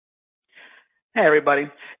Hey everybody,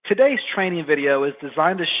 today's training video is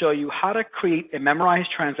designed to show you how to create a memorized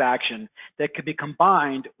transaction that can be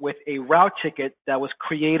combined with a route ticket that was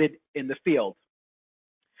created in the field.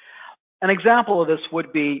 An example of this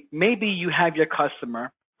would be maybe you have your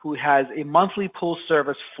customer who has a monthly pool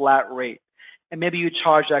service flat rate, and maybe you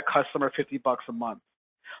charge that customer $50 a month,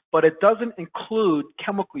 but it doesn't include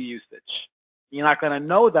chemical usage. You're not going to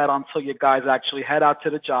know that until you guys actually head out to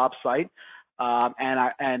the job site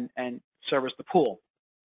and service the pool.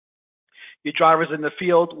 Your drivers in the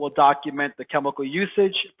field will document the chemical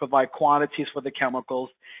usage, provide quantities for the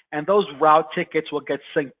chemicals, and those route tickets will get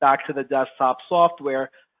synced back to the desktop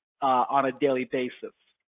software on a daily basis.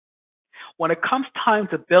 When it comes time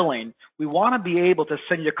to billing, we want to be able to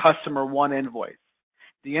send your customer one invoice.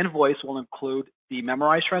 The invoice will include the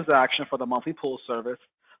memorized transaction for the monthly pool service,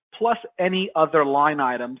 plus any other line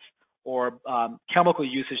items or chemical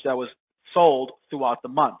usage that was sold throughout the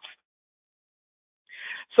month.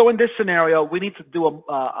 So in this scenario, we need to do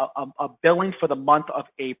a billing for the month of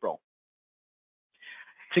April.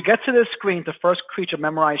 To get to this screen to first create a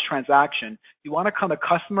memorized transaction, you want to come to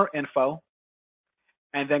Customer Info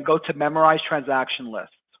and then go to Memorize Transaction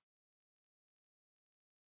List.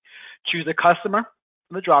 Choose a customer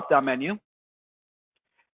from the drop-down menu.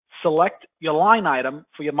 Select your line item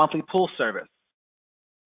for your monthly pool service.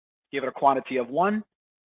 Give it a quantity of 1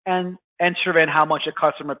 and enter in how much a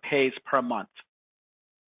customer pays per month.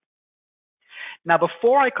 Now,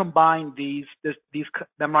 before I combine these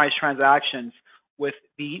memorized transactions with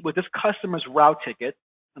this customer's route ticket,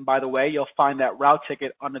 and by the way, you'll find that route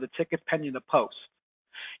ticket under the tickets pending the post.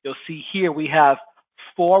 You'll see here we have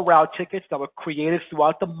 4 route tickets that were created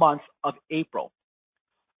throughout the month of April,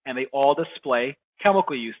 and they all display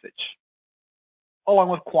chemical usage, along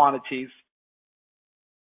with quantities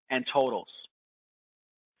and totals.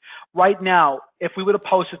 Right now, if we were to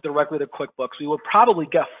post it directly to QuickBooks, we would probably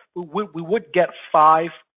get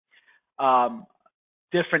 5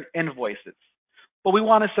 different invoices. But we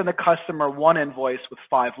want to send the customer one invoice with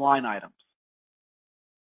 5 line items.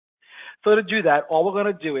 So to do that, all we're going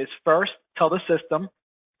to do is first tell the system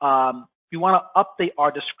we want to update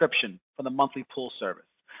our description for the monthly pool service.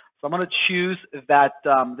 So I'm going to choose that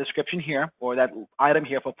description here, or that item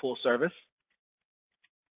here for pool service.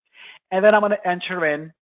 And then I'm going to enter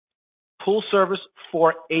in pool service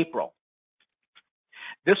for April.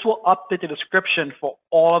 This will update the description for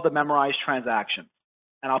all of the memorized transactions.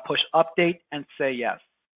 And I'll push update and say yes.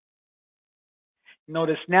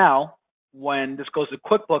 Notice now, when this goes to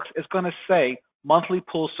QuickBooks, it's going to say monthly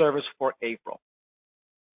pool service for April.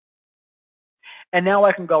 And now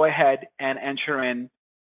I can go ahead and enter in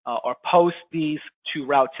or post these 2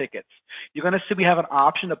 route tickets. You're going to see we have an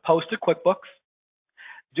option to post to QuickBooks.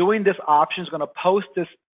 Doing this option is going to post this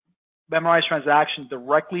memorized transaction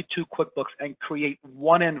directly to QuickBooks and create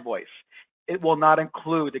one invoice. It will not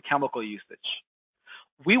include the chemical usage.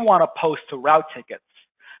 We want to post to route tickets.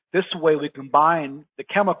 This way we combine the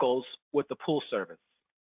chemicals with the pool service.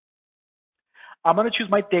 I'm going to choose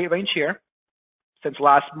my date range here. Since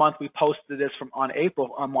last month we posted this on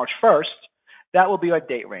March 1st, that will be our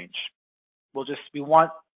date range. We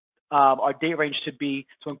want our date range to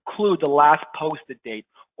include the last posted date,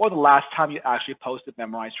 or the last time you actually posted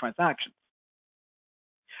memorized transactions.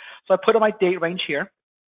 So I put in my date range here,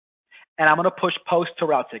 and I'm going to push post to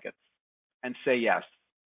route tickets and say yes.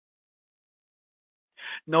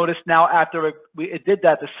 Notice now after it did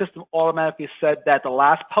that, the system automatically said that the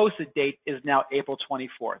last posted date is now April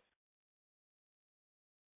 24th.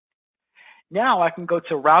 Now I can go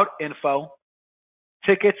to Route Info,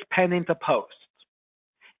 Tickets Pending to Post.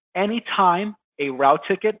 Anytime a route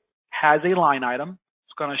ticket has a line item,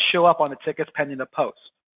 it's going to show up on the tickets pending the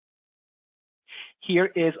post.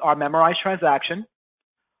 Here is our memorized transaction,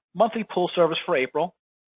 monthly pool service for April,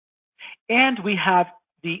 and we have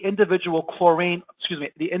the individual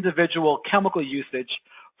chemical usage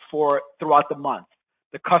for throughout the month.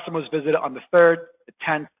 The customers visited on the 3rd, the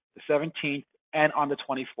 10th, the 17th, and on the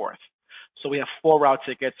 24th. So we have 4 route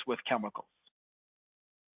tickets with chemicals.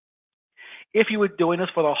 If you were doing this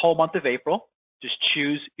for the whole month of April, just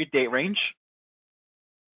choose your date range.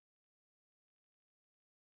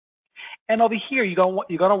 And over here, you're going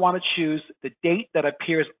to want to choose the date that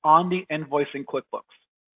appears on the invoice in QuickBooks.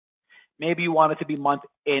 Maybe you want it to be month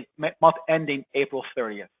ending April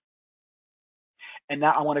 30th. And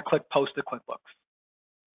now I want to click Post to QuickBooks.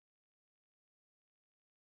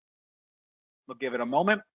 We'll give it a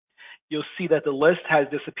moment. You'll see that the list has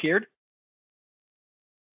disappeared.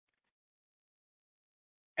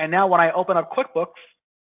 And now when I open up QuickBooks,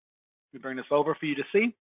 let me bring this over for you to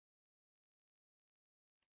see.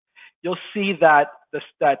 you'll see that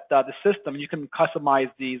the system, you can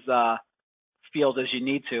customize these fields as you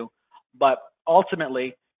need to, but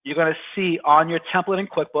ultimately you're going to see on your template in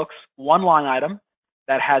QuickBooks one line item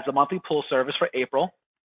that has a monthly pool service for April,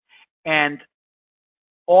 and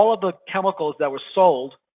all of the chemicals that were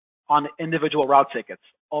sold on the individual route tickets,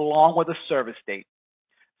 along with the service date.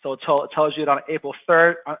 So it tells you that on April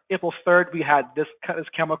 3rd, we had this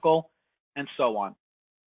chemical, and so on.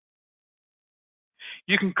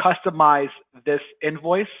 You can customize this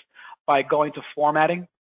invoice by going to Formatting,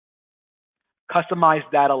 Customize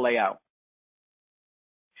Data Layout.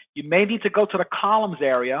 You may need to go to the Columns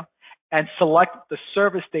area and select the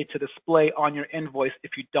service date to display on your invoice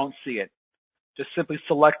if you don't see it. Just simply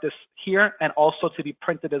select this here, and also to be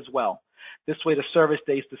printed as well. This way the service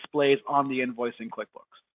date displays on the invoice in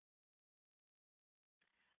QuickBooks.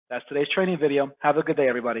 That's today's training video. Have a good day,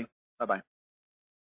 everybody. Bye-bye.